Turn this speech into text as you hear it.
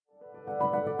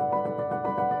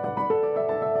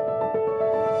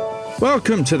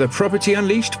Welcome to the Property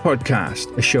Unleashed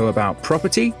podcast, a show about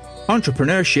property,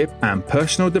 entrepreneurship, and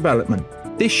personal development.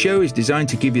 This show is designed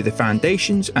to give you the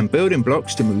foundations and building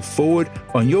blocks to move forward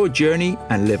on your journey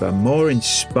and live a more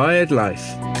inspired life.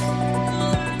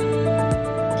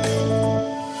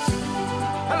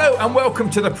 Hello and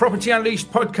welcome to the Property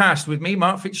Unleashed podcast with me,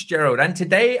 Mark Fitzgerald. And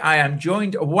today I am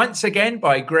joined once again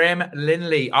by Graham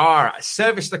Linley, our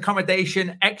serviced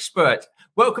accommodation expert.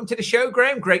 Welcome to the show,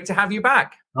 Graham. Great to have you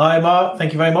back. Hi, Mark.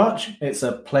 Thank you very much. It's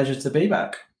a pleasure to be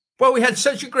back. Well, we had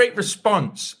such a great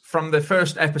response from the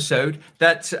first episode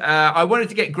that I wanted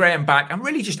to get Graham back and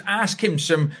really just ask him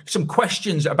some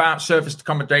questions about serviced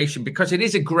accommodation, because it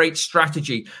is a great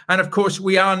strategy. And of course,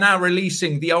 we are now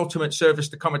releasing the Ultimate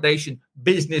Serviced Accommodation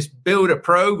Business Builder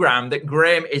program that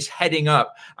Graham is heading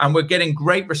up. And we're getting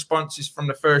great responses from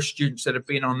the first students that have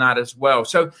been on that as well.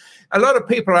 So a lot of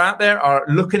people out there are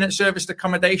looking at serviced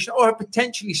accommodation or have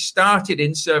potentially started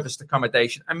in serviced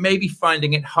accommodation and maybe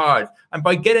finding it hard. And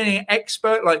by getting an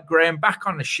expert like Graham back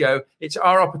on the show, it's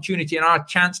our opportunity and our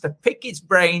chance to pick its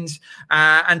brains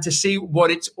and to see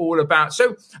what it's all about.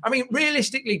 So, I mean,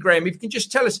 realistically, Graham, if you can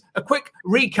just tell us a quick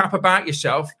recap about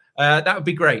yourself, that would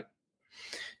be great.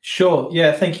 Sure.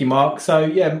 Yeah. Thank you, Mark. So,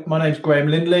 my name's Graham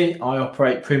Linley. I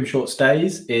operate Prim Short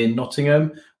Stays in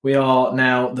Nottingham. We are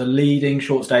now the leading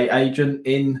short stay agent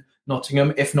in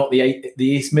Nottingham, if not the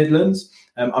East Midlands.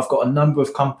 I've got a number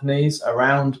of companies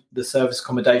around the service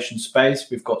accommodation space.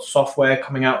 We've got software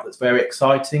coming out that's very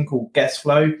exciting called Guest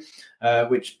Flow,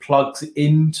 which plugs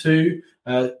into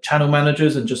channel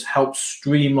managers and just helps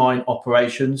streamline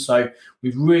operations. So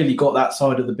we've really got that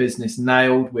side of the business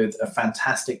nailed with a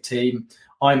fantastic team.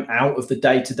 I'm out of the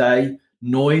day-to-day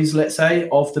noise, let's say,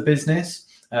 of the business,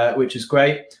 which is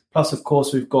great. Plus, of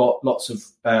course, we've got lots of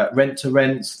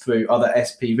rent-to-rents through other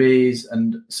SPVs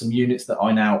and some units that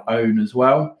I now own as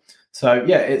well. So,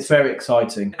 it's very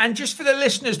exciting. And just for the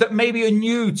listeners that maybe are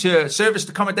new to serviced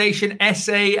accommodation,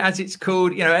 SA, as it's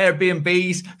called,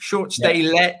 Airbnbs, short stay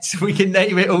lets, we can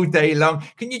name it all day long.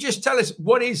 Can you just tell us,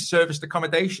 what is serviced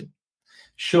accommodation?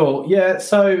 Sure. Yeah.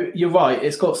 So you're right.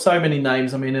 It's got so many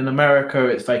names. I mean, in America,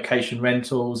 it's vacation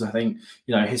rentals. I think,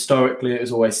 historically it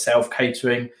was always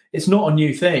self-catering. It's not a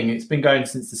new thing. It's been going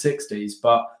since the 60s.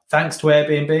 But thanks to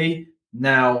Airbnb,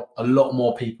 now a lot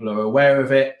more people are aware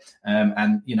of it.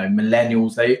 And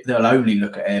millennials, they'll only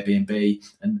look at Airbnb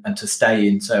and to stay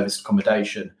in serviced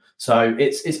accommodation. So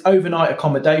it's overnight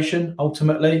accommodation.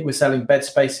 Ultimately, we're selling bed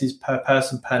spaces per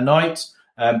person per night.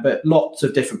 But lots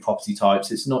of different property types.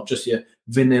 It's not just your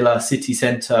vanilla city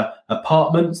centre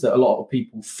apartments that a lot of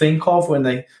people think of when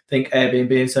they think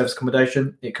Airbnb and service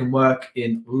accommodation. It can work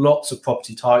in lots of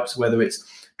property types, whether it's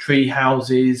tree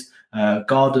houses,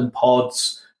 garden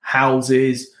pods,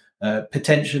 houses,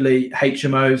 potentially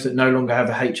HMOs that no longer have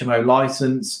a HMO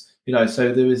license.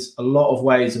 So there is a lot of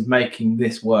ways of making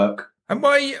this work. And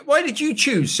why did you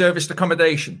choose serviced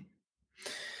accommodation?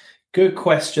 Good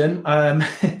question. I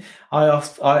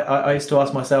used to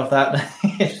ask myself that.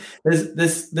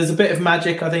 there's a bit of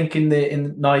magic, I think,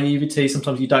 in naivety.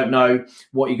 Sometimes you don't know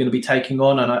what you're going to be taking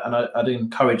on, and I'd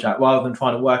encourage that rather than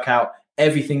trying to work out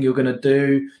everything you're going to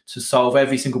do to solve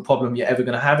every single problem you're ever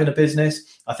going to have in a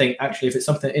business. I think actually, if it's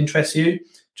something that interests you,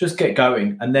 just get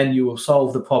going, and then you will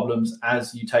solve the problems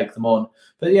as you take them on.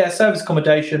 But service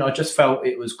accommodation, I just felt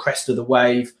it was crest of the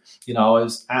wave. I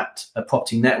was at a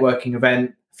property networking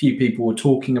event. Few people were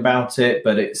talking about it,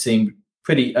 but it seemed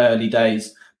pretty early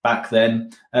days back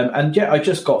then. I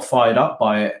just got fired up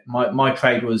by it. My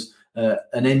trade was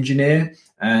an engineer,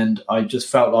 and I just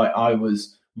felt like I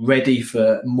was ready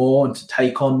for more and to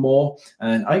take on more.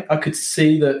 And I could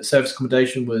see that service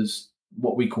accommodation was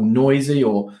what we call noisy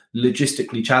or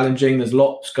logistically challenging. There's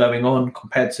lots going on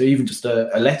compared to even just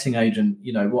a letting agent.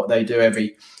 What they do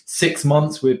every 6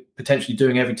 months, we're potentially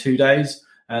doing every 2 days.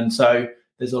 And so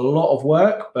there's a lot of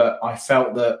work, but I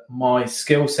felt that my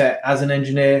skill set as an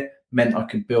engineer meant I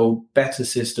could build better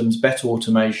systems, better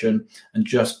automation, and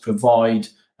just provide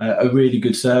a really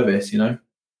good service,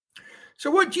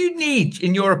 So what do you need,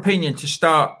 in your opinion, to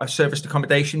start a serviced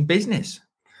accommodation business?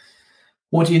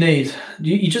 What do you need?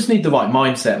 You just need the right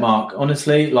mindset, Mark.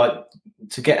 Honestly,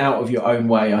 to get out of your own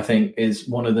way, I think, is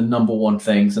one of the number one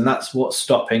things. And that's what's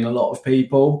stopping a lot of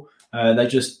people. They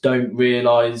just don't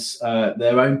realize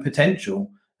their own potential.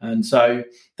 And so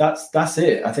that's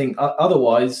it. I think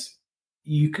otherwise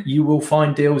you will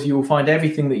find deals, you will find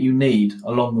everything that you need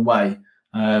along the way.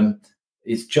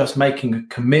 It's just making a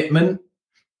commitment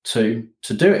to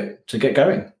do it, to get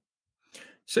going.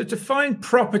 So to find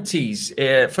properties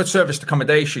for serviced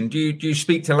accommodation, do you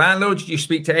speak to landlords? Do you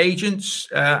speak to agents?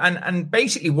 And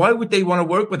basically, why would they want to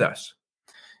work with us?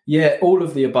 Yeah, all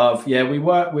of the above. Yeah, we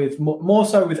work with more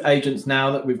so with agents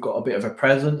now that we've got a bit of a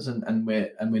presence and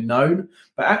we're known.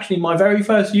 But actually, my very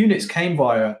first units came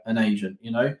via an agent.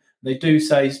 They do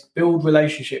say build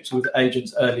relationships with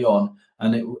agents early on,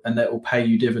 and it will pay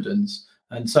you dividends.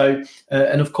 And so,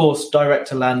 and of course, direct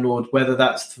to landlord, whether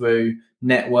that's through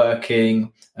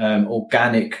networking,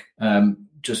 organic,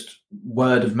 just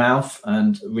word of mouth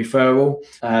and referral,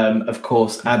 of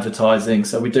course, advertising.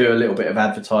 So we do a little bit of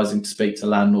advertising to speak to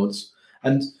landlords.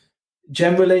 And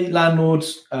generally,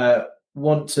 landlords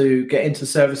want to get into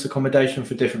service accommodation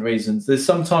for different reasons. There's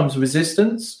sometimes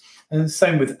resistance, and the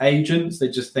same with agents. They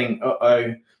just think,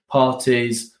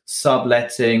 parties,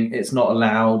 subletting, it's not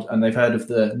allowed, and they've heard of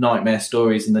the nightmare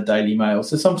stories in the Daily Mail.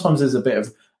 So sometimes there's a bit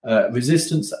of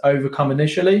resistance to overcome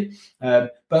initially,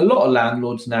 but a lot of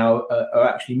landlords now are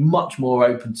actually much more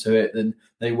open to it than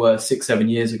they were 6-7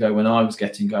 years ago when I was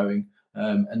getting going,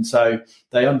 and so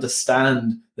they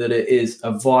understand that it is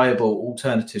a viable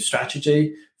alternative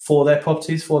strategy for their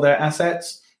properties, for their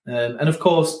assets, and of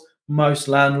course most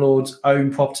landlords own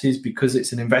properties because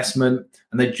it's an investment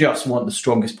and they just want the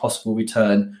strongest possible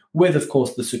return with, of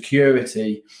course, the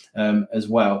security as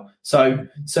well. So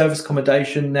service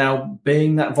accommodation now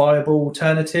being that viable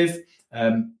alternative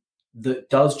that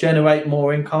does generate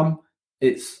more income,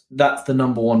 that's the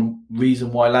number one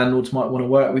reason why landlords might want to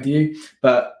work with you.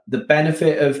 But the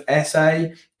benefit of SA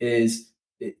is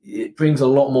it brings a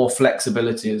lot more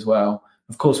flexibility as well.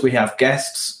 Of course, we have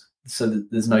guests, so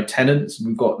there's no tenants.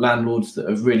 We've got landlords that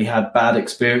have really had bad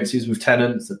experiences with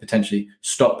tenants that potentially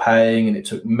stopped paying, and it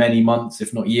took many months,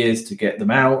 if not years, to get them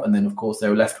out. And then, of course, they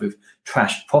were left with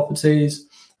trashed properties.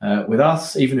 With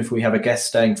us, even if we have a guest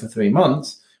staying for 3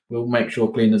 months, we'll make sure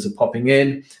cleaners are popping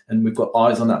in, and we've got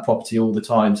eyes on that property all the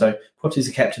time. So properties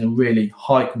are kept in a really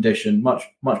high condition, much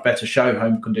better show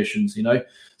home conditions.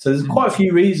 So there's quite a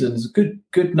few reasons, a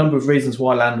good number of reasons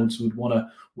why landlords would want to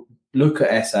look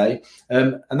at SA,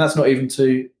 and that's not even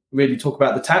to really talk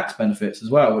about the tax benefits as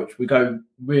well, which we go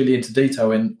really into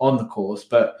detail on the course.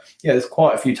 But yeah, there's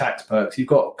quite a few tax perks. You've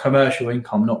got commercial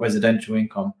income, not residential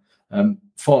income,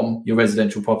 from your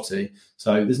residential property.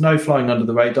 So there's no flying under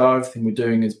the radar. Everything we're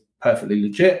doing is perfectly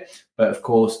legit, but of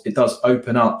course it does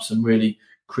open up some really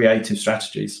creative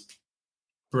strategies.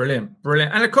 Brilliant.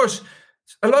 And of course,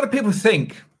 a lot of people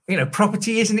think,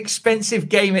 property is an expensive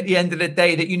game at the end of the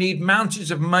day, that you need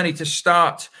mountains of money to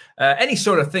start any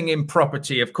sort of thing in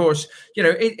property. Of course,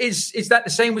 is that the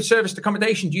same with serviced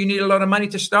accommodation? Do you need a lot of money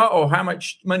to start, or how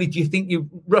much money do you think you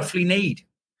roughly need?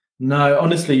 No,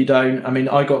 honestly, you don't. I mean,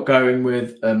 I got going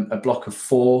with a block of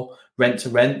 4 rent to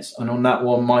rents, and on that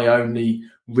one, my only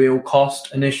real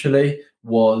cost initially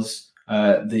was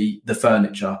the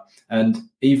furniture. And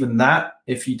even that,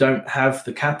 if you don't have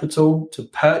the capital to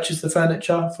purchase the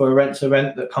furniture for a rent to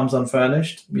rent that comes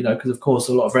unfurnished, because of course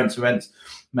a lot of rent to rents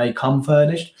may come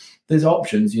furnished, there's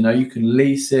options. You can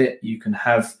lease it, you can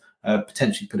have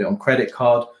potentially put it on credit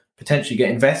card, potentially get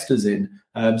investors in.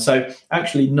 So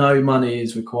actually no money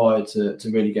is required to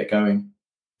really get going.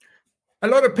 A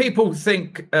lot of people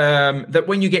think that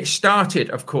when you get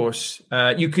started, of course,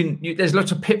 there's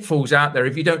lots of pitfalls out there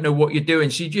if you don't know what you're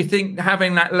doing. So do you think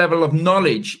having that level of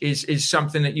knowledge is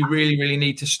something that you really, really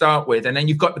need to start with? And then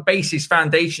you've got the basis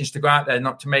foundations to go out there,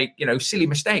 not to make, silly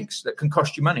mistakes that can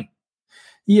cost you money.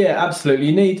 Yeah, absolutely.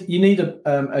 You need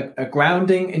a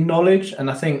grounding in knowledge.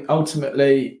 And I think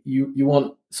ultimately you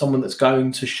want someone that's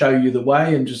going to show you the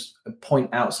way and just point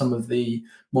out some of the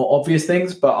more obvious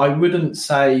things. But I wouldn't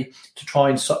say to try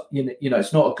and,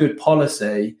 it's not a good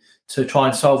policy to try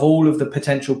and solve all of the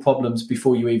potential problems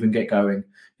before you even get going.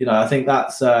 I think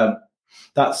that's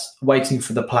waiting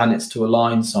for the planets to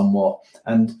align somewhat.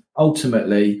 And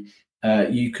ultimately,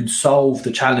 you can solve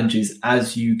the challenges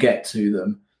as you get to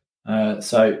them.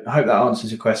 So I hope that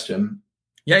answers your question.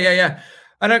 Yeah.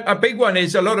 And a big one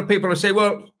is a lot of people will say,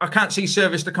 well, I can't see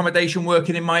serviced accommodation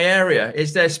working in my area.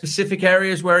 Is there specific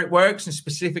areas where it works and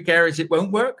specific areas it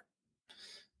won't work?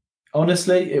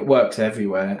 Honestly, it works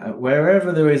everywhere.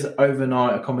 Wherever there is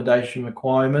overnight accommodation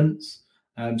requirements.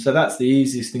 So that's the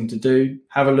easiest thing to do.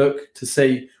 Have a look to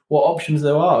see what options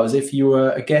there are as if you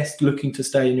were a guest looking to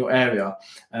stay in your area,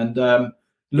 and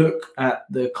look at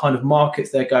the kind of markets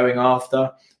they're going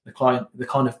after, the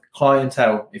kind of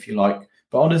clientele, if you like.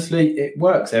 But honestly, it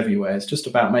works everywhere. It's just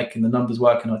about making the numbers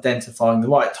work and identifying the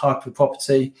right type of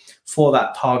property for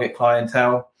that target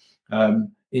clientele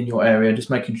in your area, just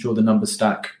making sure the numbers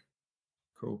stack.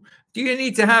 Cool. Do you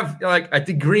need to have like a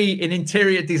degree in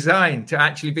interior design to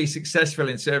actually be successful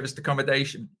in serviced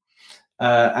accommodation?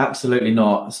 Absolutely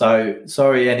not. So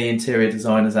sorry, any interior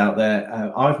designers out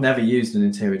there. I've never used an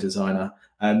interior designer.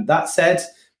 That said,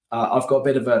 I've got a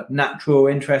bit of a natural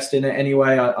interest in it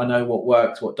anyway. I know what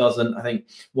works, what doesn't. I think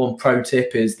one pro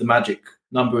tip is the magic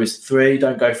number is 3.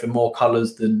 Don't go for more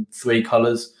colors than 3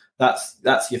 colors.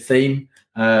 That's your theme.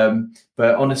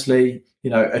 But honestly,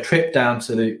 a trip down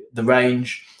to the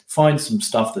range, find some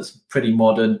stuff that's pretty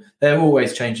modern. They're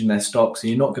always changing their stock, so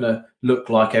you're not going to look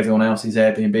like everyone else's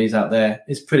Airbnbs out there.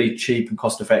 It's pretty cheap and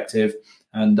cost effective,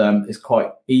 and it's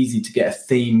quite easy to get a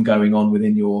theme going on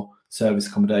within your service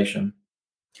accommodation.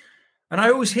 And I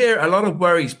always hear a lot of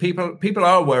worries. People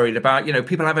are worried about,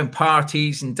 people having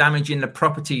parties and damaging the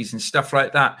properties and stuff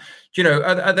like that.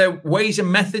 Are there ways and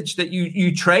methods that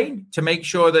you train to make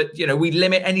sure that, we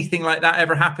limit anything like that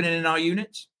ever happening in our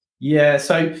units? Yeah.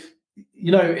 So,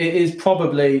 it is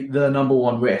probably the number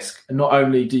one risk. And not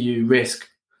only do you risk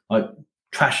like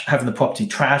having the property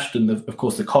trashed and of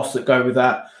course the costs that go with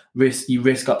that, you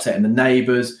risk upsetting the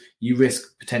neighbours, you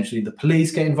risk potentially the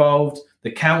police get involved,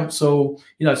 the council,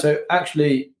 so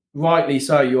actually, rightly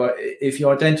so, if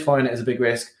you're identifying it as a big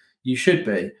risk, you should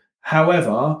be.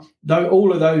 However, though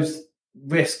all of those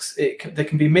risks, they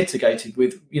can be mitigated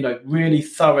with, really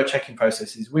thorough checking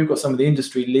processes. We've got some of the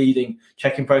industry leading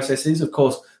checking processes. Of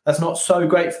course, that's not so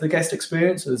great for the guest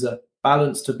experience. There's a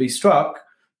balance to be struck,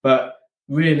 but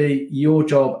really your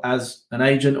job as an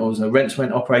agent or as a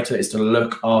rent-to-rent operator is to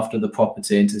look after the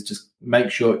property and to just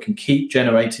make sure it can keep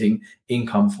generating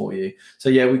income for you. So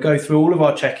yeah, we go through all of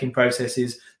our check-in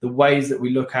processes, the ways that we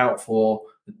look out for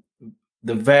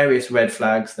the various red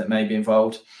flags that may be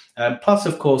involved. Plus,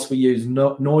 of course, we use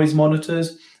noise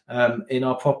monitors in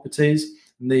our properties.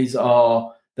 And these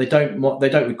are they don't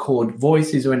record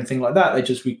voices or anything like that. They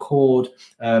just record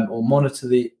or monitor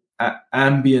the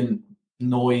ambient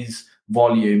noise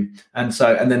volume, and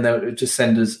then they'll just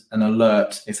send us an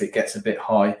alert if it gets a bit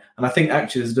high. And I think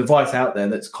actually there's a device out there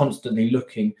that's constantly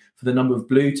looking for the number of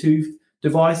Bluetooth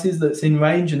devices that's in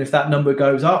range, and if that number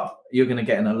goes up, you're going to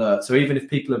get an alert. So even if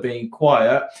people are being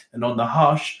quiet and on the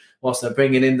hush whilst they're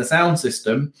bringing in the sound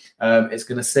system, it's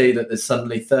going to see that there's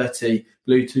suddenly 30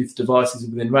 Bluetooth devices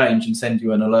within range and send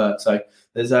you an alert. So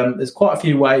there's quite a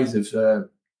few ways of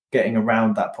getting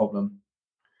around that problem.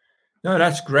 No,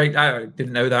 that's great. I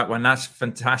didn't know that one. That's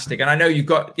fantastic. And I know you've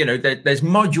got, there's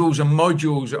modules and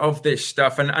modules of this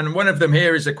stuff. And one of them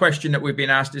here is a question that we've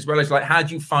been asked as well, is like, how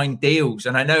do you find deals?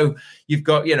 And I know you've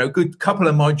got, a good couple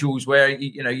of modules where,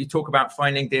 you talk about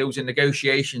finding deals and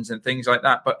negotiations and things like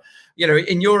that. But,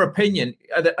 in your opinion,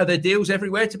 are there deals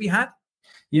everywhere to be had?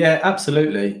 Yeah,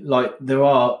 absolutely. Like there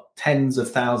are tens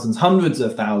of thousands, hundreds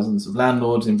of thousands of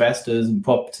landlords, investors and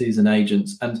properties and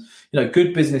agents. And,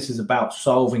 good business is about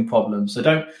solving problems. So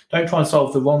don't try and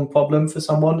solve the wrong problem for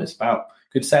someone. It's about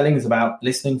good selling is about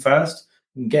listening first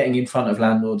and getting in front of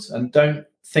landlords. And don't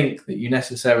think that you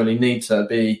necessarily need to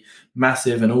be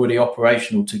massive and already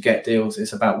operational to get deals.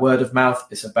 It's about word of mouth.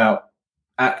 It's about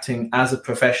acting as a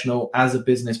professional, as a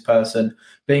business person,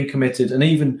 being committed, and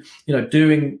even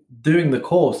doing the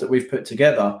course that we've put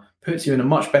together puts you in a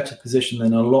much better position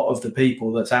than a lot of the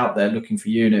people that's out there looking for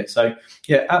units. So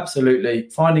yeah, absolutely,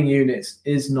 finding units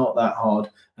is not that hard,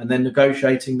 and then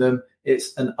negotiating them,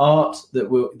 it's an art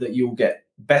that you'll get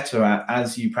better at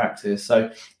as you practice.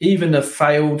 So even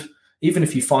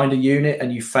if you find a unit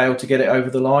and you fail to get it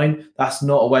over the line, that's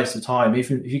not a waste of time.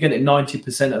 If you get it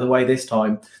 90% of the way this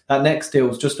time, that next deal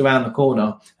is just around the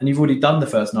corner and you've already done the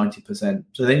first 90%.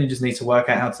 So then you just need to work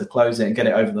out how to close it and get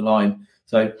it over the line.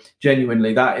 So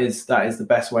genuinely, that is the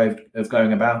best way of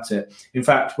going about it. In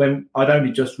fact, when I'd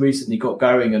only just recently got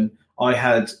going and I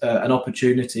had an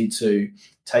opportunity to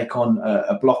take on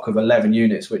a block of 11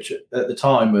 units, which at the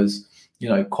time was,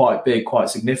 quite big, quite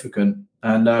significant.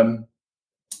 And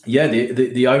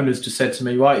the owners just said to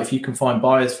me, right, if you can find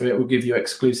buyers for it, we'll give you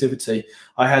exclusivity.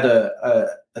 I had a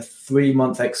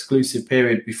 3-month exclusive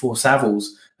period before Savills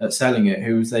selling it,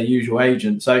 who was their usual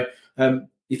agent. So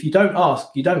if you don't ask,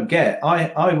 you don't get.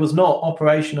 I was not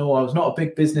operational. I was not a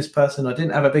big business person. I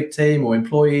didn't have a big team or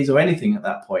employees or anything at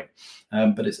that point.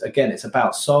 But it's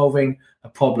about solving a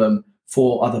problem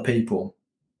for other people.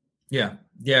 Yeah,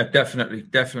 definitely.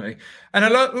 And a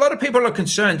lot of people are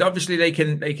concerned. Obviously, they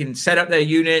can set up their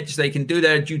units, they can do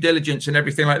their due diligence and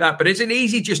everything like that. But is it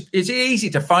easy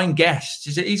to find guests?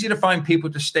 Is it easy to find people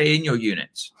to stay in your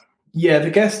units? Yeah, the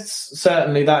guests,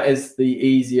 certainly that is the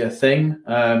easier thing.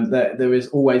 There is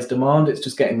always demand. It's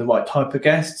just getting the right type of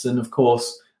guests. And of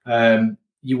course,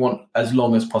 you want as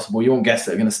long as possible. You want guests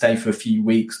that are going to stay for a few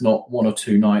weeks, not 1 or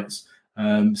 2 nights.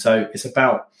 So it's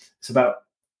about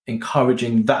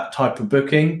encouraging that type of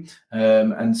booking,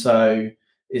 and so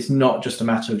it's not just a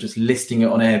matter of just listing it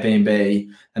on Airbnb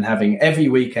and having every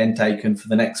weekend taken for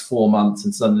the next 4 months,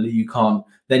 and suddenly you can't.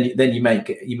 Then you may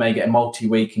get a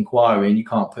multi-week inquiry and you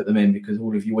can't put them in because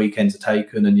all of your weekends are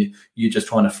taken, and you're just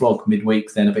trying to flog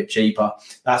midweek, then a bit cheaper.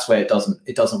 That's where it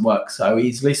doesn't work so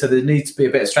easily. So there needs to be a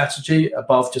bit of strategy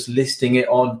above just listing it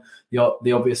on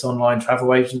the obvious online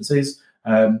travel agencies.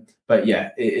 But yeah,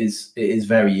 it is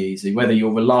very easy, whether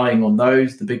you're relying on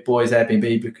those, the big boys,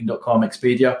 Airbnb, Booking.com,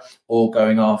 Expedia, or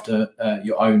going after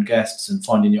your own guests and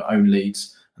finding your own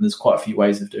leads. And there's quite a few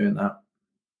ways of doing that.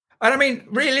 And I mean,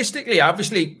 realistically,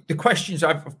 obviously, the questions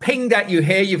I've pinged at you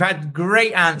here, you've had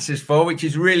great answers for, which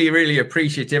is really, really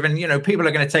appreciative. And, people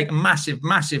are going to take massive,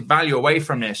 massive value away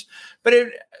from this. But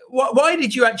why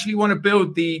did you actually want to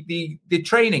build the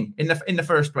training in the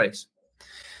first place?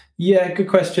 Yeah, good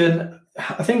question.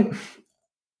 I think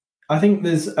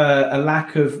there's a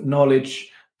lack of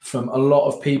knowledge from a lot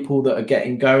of people that are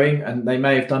getting going, and they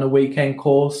may have done a weekend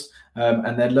course,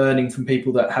 and they're learning from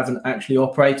people that haven't actually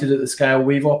operated at the scale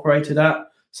we've operated at.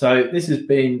 So this has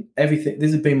been everything.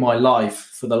 This has been my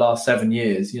life for the last 7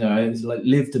 years. It's like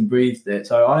lived and breathed it.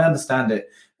 So I understand it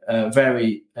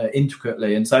very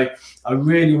intricately, and so I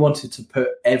really wanted to put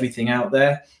everything out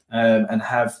there and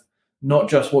have not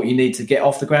just what you need to get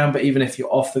off the ground, but even if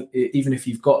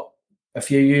you've got a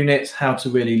few units, how to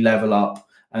really level up.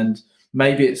 And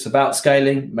maybe it's about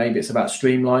scaling, maybe it's about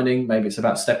streamlining, maybe it's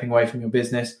about stepping away from your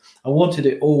business. I wanted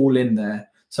it all in there.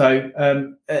 So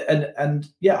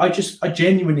I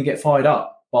genuinely get fired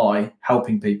up by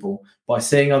helping people, by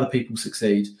seeing other people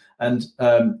succeed. And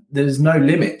there's no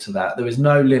limit to that. There is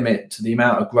no limit to the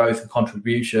amount of growth and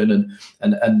contribution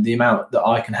and the amount that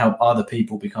I can help other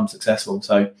people become successful.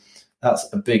 So that's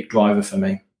a big driver for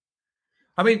me.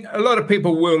 I mean, a lot of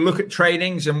people will look at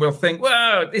trainings and will think,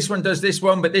 well, this one does this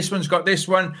one, but this one's got this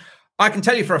one. I can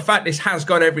tell you for a fact, this has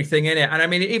got everything in it. And I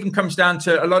mean, it even comes down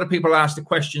to a lot of people ask the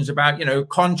questions about,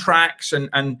 contracts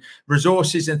and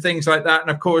resources and things like that.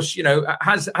 And of course,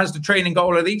 has the training got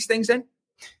all of these things in?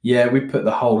 Yeah, we put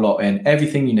the whole lot in,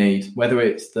 everything you need, whether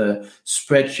it's the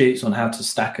spreadsheets on how to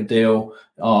stack a deal,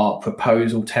 our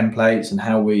proposal templates and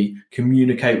how we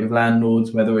communicate with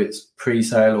landlords, whether it's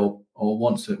pre-sale or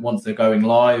once they're going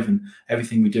live, and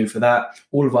everything we do for that.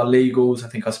 All of our legals, I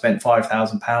think I spent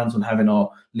 £5,000 on having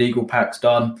our legal packs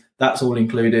done. That's all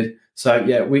included. So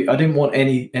yeah, I didn't want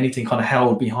anything kind of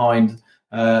held behind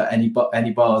any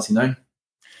bars, No,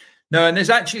 and there's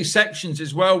actually sections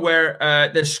as well where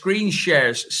there's screen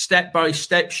shares, step by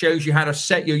step, shows you how to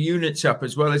set your units up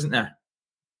as well, isn't there?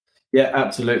 Yeah,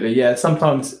 absolutely. Yeah,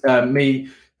 sometimes me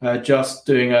just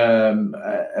doing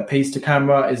a piece to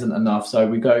camera isn't enough. So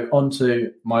we go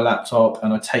onto my laptop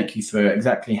and I take you through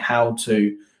exactly how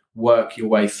to work your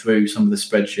way through some of the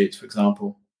spreadsheets, for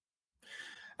example.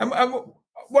 And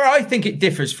where I think it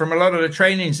differs from a lot of the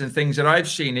trainings and things that I've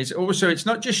seen is also it's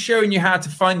not just showing you how to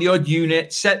find the odd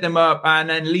unit, set them up, and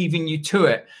then leaving you to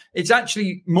it. It's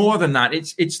actually more than that.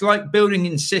 It's like building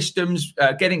in systems,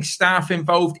 getting staff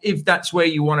involved if that's where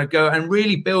you want to go, and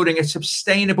really building a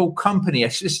sustainable company,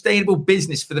 a sustainable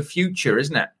business for the future,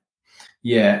 isn't it?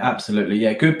 Yeah, absolutely.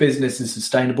 Yeah, good business is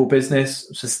sustainable business.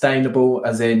 Sustainable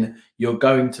as in you're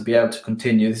going to be able to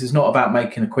continue. This is not about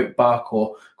making a quick buck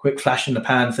or quick flash in the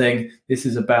pan thing. This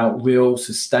is about real,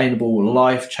 sustainable,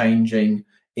 life-changing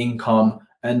income.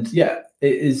 And yeah,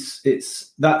 that's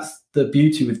the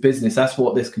beauty with business. That's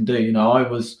what this can do. I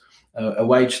was a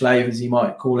wage slave, as you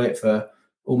might call it, for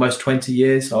almost 20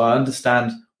 years. So I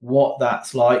understand what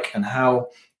that's like and how,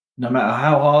 no matter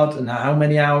how hard and how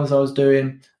many hours I was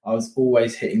doing, I was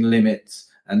always hitting limits.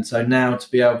 And so now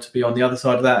to be able to be on the other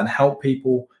side of that and help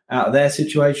people out of their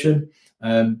situation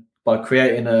by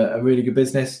creating a really good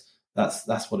business,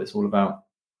 that's what it's all about.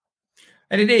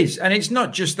 And it is. And it's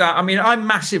not just that. I mean, I'm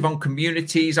massive on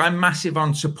communities. I'm massive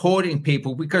on supporting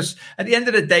people because at the end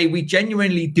of the day, we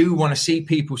genuinely do want to see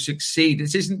people succeed.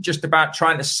 This isn't just about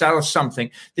trying to sell something.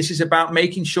 This is about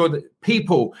making sure that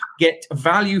people get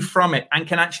value from it and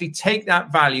can actually take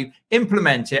that value,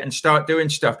 implement it and start doing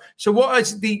stuff. So what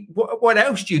else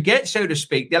do you get, so to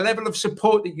speak, the level of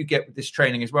support that you get with this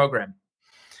training as well, Graham?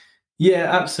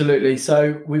 Yeah, absolutely.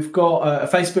 So we've got a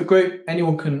Facebook group.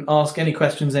 Anyone can ask any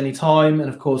questions anytime. And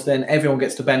of course, then everyone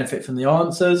gets to benefit from the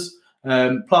answers.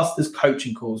 Plus, there's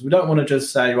coaching calls. We don't want to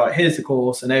just say, right, here's the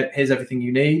course and here's everything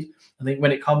you need. I think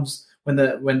when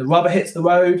the rubber hits the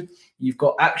road, you've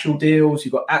got actual deals,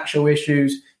 you've got actual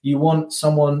issues. You want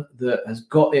someone that has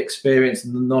got the experience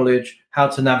and the knowledge how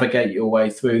to navigate your way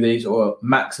through these or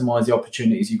maximize the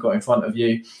opportunities you've got in front of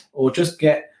you, or just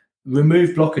get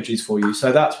remove blockages for you.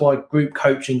 So that's why group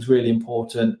coaching is really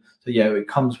important. So yeah, it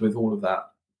comes with all of that.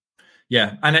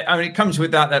 Yeah, and it comes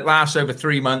with that lasts over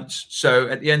 3 months. So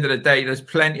at the end of the day, there's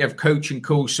plenty of coaching,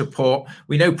 call support.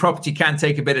 We know property can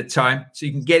take a bit of time, so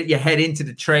you can get your head into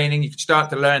the training. You can start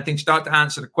to learn things, start to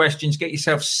answer the questions, get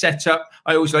yourself set up.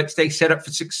 I always like to stay set up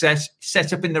for success,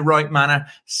 set up in the right manner,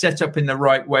 set up in the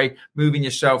right way, moving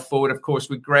yourself forward. Of course,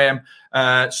 with Graham,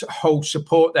 whole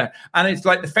support there. And it's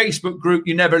like the Facebook group,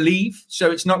 you never leave. So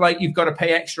it's not like you've got to pay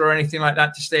extra or anything like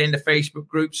that to stay in the Facebook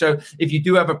group. So if you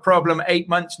do have a problem 8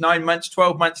 months, 9 months,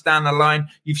 12 months down the line,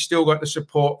 you've still got the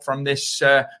support from this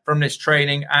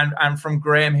training and from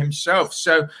Graham himself.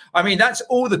 So, I mean, that's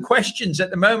all the questions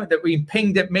at the moment that we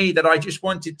pinged at me that I just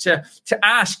wanted to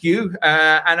ask you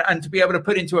and to be able to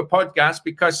put into a podcast,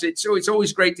 because it's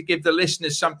always great to give the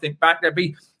listeners something back. There'll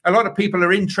be a lot of people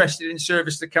are interested in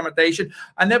serviced accommodation,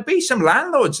 and there'll be some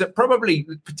landlords that probably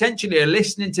potentially are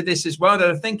listening to this as well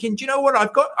that are thinking, do you know what,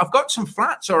 I've got some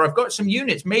flats or I've got some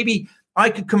units, maybe I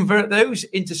could convert those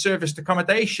into serviced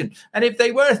accommodation. And if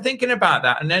they were thinking about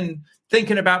that and then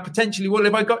thinking about potentially, well,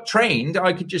 if I got trained,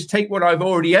 I could just take what I've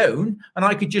already owned and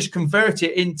I could just convert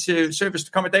it into serviced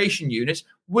accommodation units.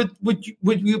 Would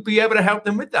you be able to help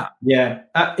them with that? Yeah,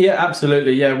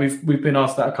 absolutely. Yeah, we've been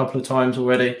asked that a couple of times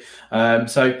already.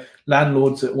 So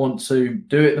landlords that want to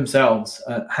do it themselves,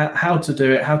 how to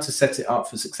do it, how to set it up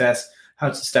for success, how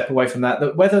to step away from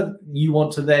that. Whether you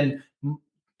want to then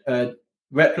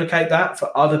replicate that for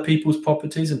other people's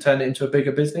properties and turn it into a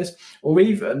bigger business, or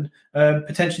even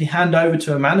potentially hand over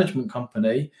to a management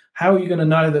company, how are you going to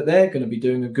know that they're going to be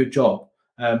doing a good job?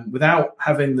 Without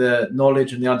having the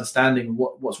knowledge and the understanding of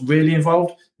what's really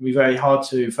involved, it'll be very hard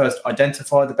to first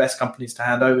identify the best companies to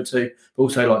hand over to, but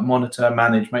also like monitor,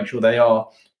 manage, make sure they are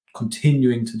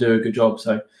continuing to do a good job.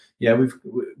 So yeah,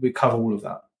 we cover all of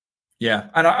that. Yeah,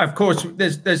 and of course,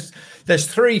 there's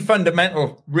three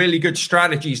fundamental, really good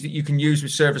strategies that you can use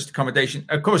with serviced accommodation.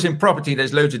 Of course, in property,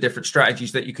 there's loads of different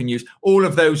strategies that you can use. All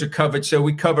of those are covered. So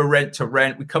we cover rent to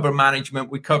rent, we cover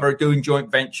management, we cover doing joint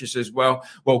ventures as well.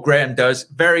 Well, Graham does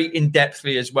very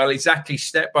in-depthly as well, exactly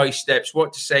step by steps,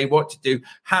 what to say, what to do,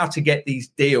 how to get these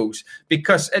deals.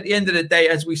 Because at the end of the day,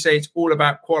 as we say, it's all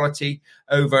about quality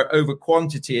over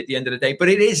quantity at the end of the day. But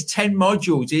it is 10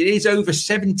 modules. It is over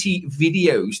 70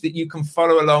 videos that you can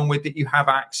follow along with, that you have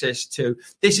access to.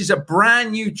 This is a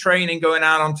brand new training going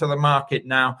out onto the market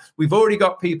now. We've already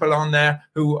got people on there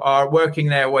who are working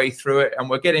their way through it, and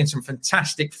we're getting some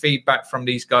fantastic feedback from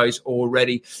these guys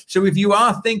already. So if you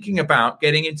are thinking about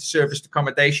getting into serviced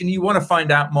accommodation, you want to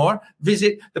find out more,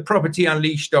 visit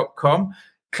thepropertyunleashed.com.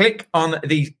 Click on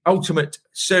the Ultimate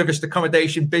Serviced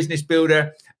Accommodation Business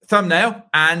Builder thumbnail,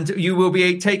 and you will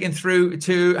be taken through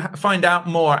to find out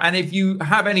more. And if you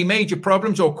have any major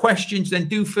problems or questions, then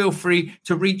do feel free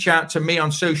to reach out to me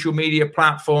on social media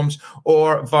platforms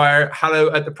or via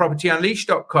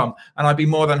hello@thepropertyunleashed.com, and I'd be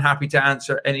more than happy to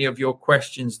answer any of your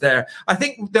questions there. I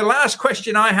think the last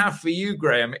question I have for you,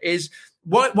 Graham, is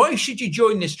why should you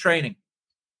join this training?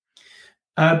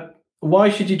 Why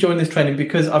should you join this training?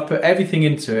 Because I've put everything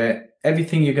into it,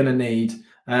 everything you're going to need.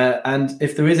 And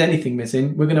if there is anything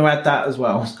missing, we're going to add that as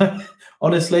well.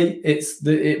 Honestly,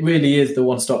 it really is the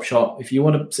one-stop shop. If you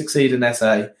want to succeed in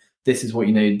SA, this is what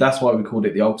you need. That's why we called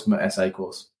it the Ultimate SA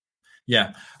course.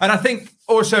 Yeah. And I think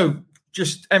also,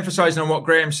 just emphasizing on what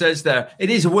Graham says there, it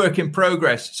is a work in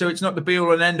progress. So it's not the be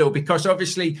all and end all, because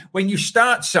obviously when you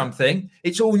start something,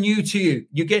 it's all new to you.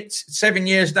 You get 7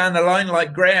 years down the line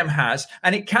like Graham has,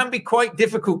 and it can be quite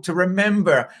difficult to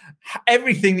remember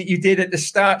everything that you did at the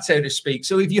start, so to speak.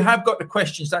 So if you have got the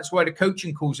questions, that's why the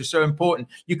coaching calls are so important.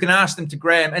 You can ask them to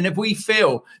Graham. And if we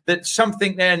feel that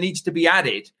something there needs to be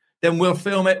added, then we'll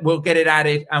film it, we'll get it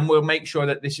added, and we'll make sure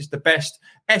that this is the best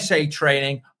SA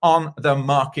training on the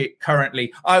market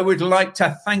currently. I would like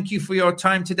to thank you for your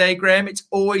time today, Graham. It's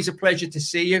always a pleasure to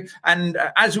see you. And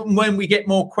when we get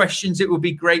more questions, it would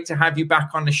be great to have you back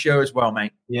on the show as well,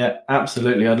 mate. Yeah,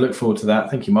 absolutely. I'd look forward to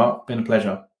that. Thank you, Mark. Been a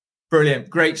pleasure. Brilliant.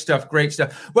 Great stuff. Great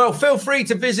stuff. Well, feel free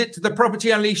to visit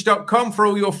thepropertyunleashed.com for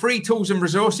all your free tools and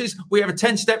resources. We have a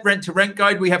 10-step rent-to-rent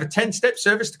guide. We have a 10-step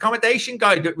serviced accommodation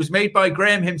guide that was made by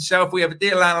Graham himself. We have a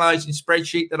deal analyzing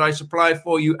spreadsheet that I supply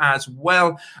for you, as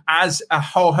well as a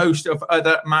whole host of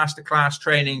other masterclass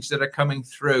trainings that are coming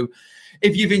through.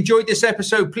 If you've enjoyed this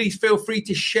episode, please feel free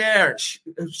to share,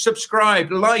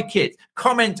 subscribe, like it,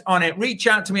 comment on it, reach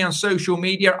out to me on social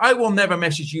media. I will never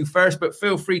message you first, but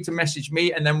feel free to message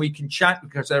me and then we can chat,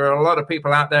 because there are a lot of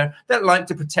people out there that like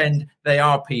to pretend they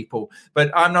are people.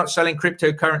 But I'm not selling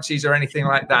cryptocurrencies or anything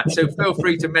like that. So feel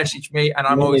free to message me and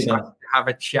I'm always happy to have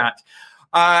a chat.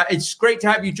 It's great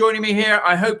to have you joining me here.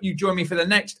 I hope you join me for the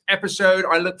next episode.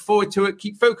 I look forward to it.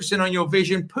 Keep focusing on your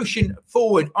vision, pushing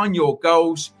forward on your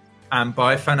goals, and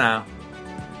bye for now.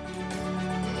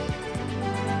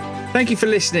 Thank you for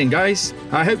listening, guys.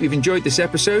 I hope you've enjoyed this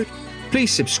episode.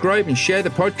 Please subscribe and share the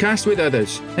podcast with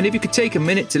others. And if you could take a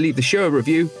minute to leave the show a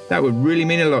review, that would really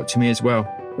mean a lot to me as well.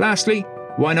 Lastly,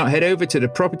 why not head over to the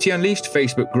Property Unleashed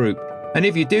Facebook group? And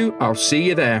if you do, I'll see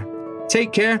you there.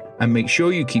 Take care and make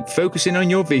sure you keep focusing on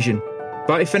your vision.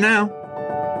 Bye for now.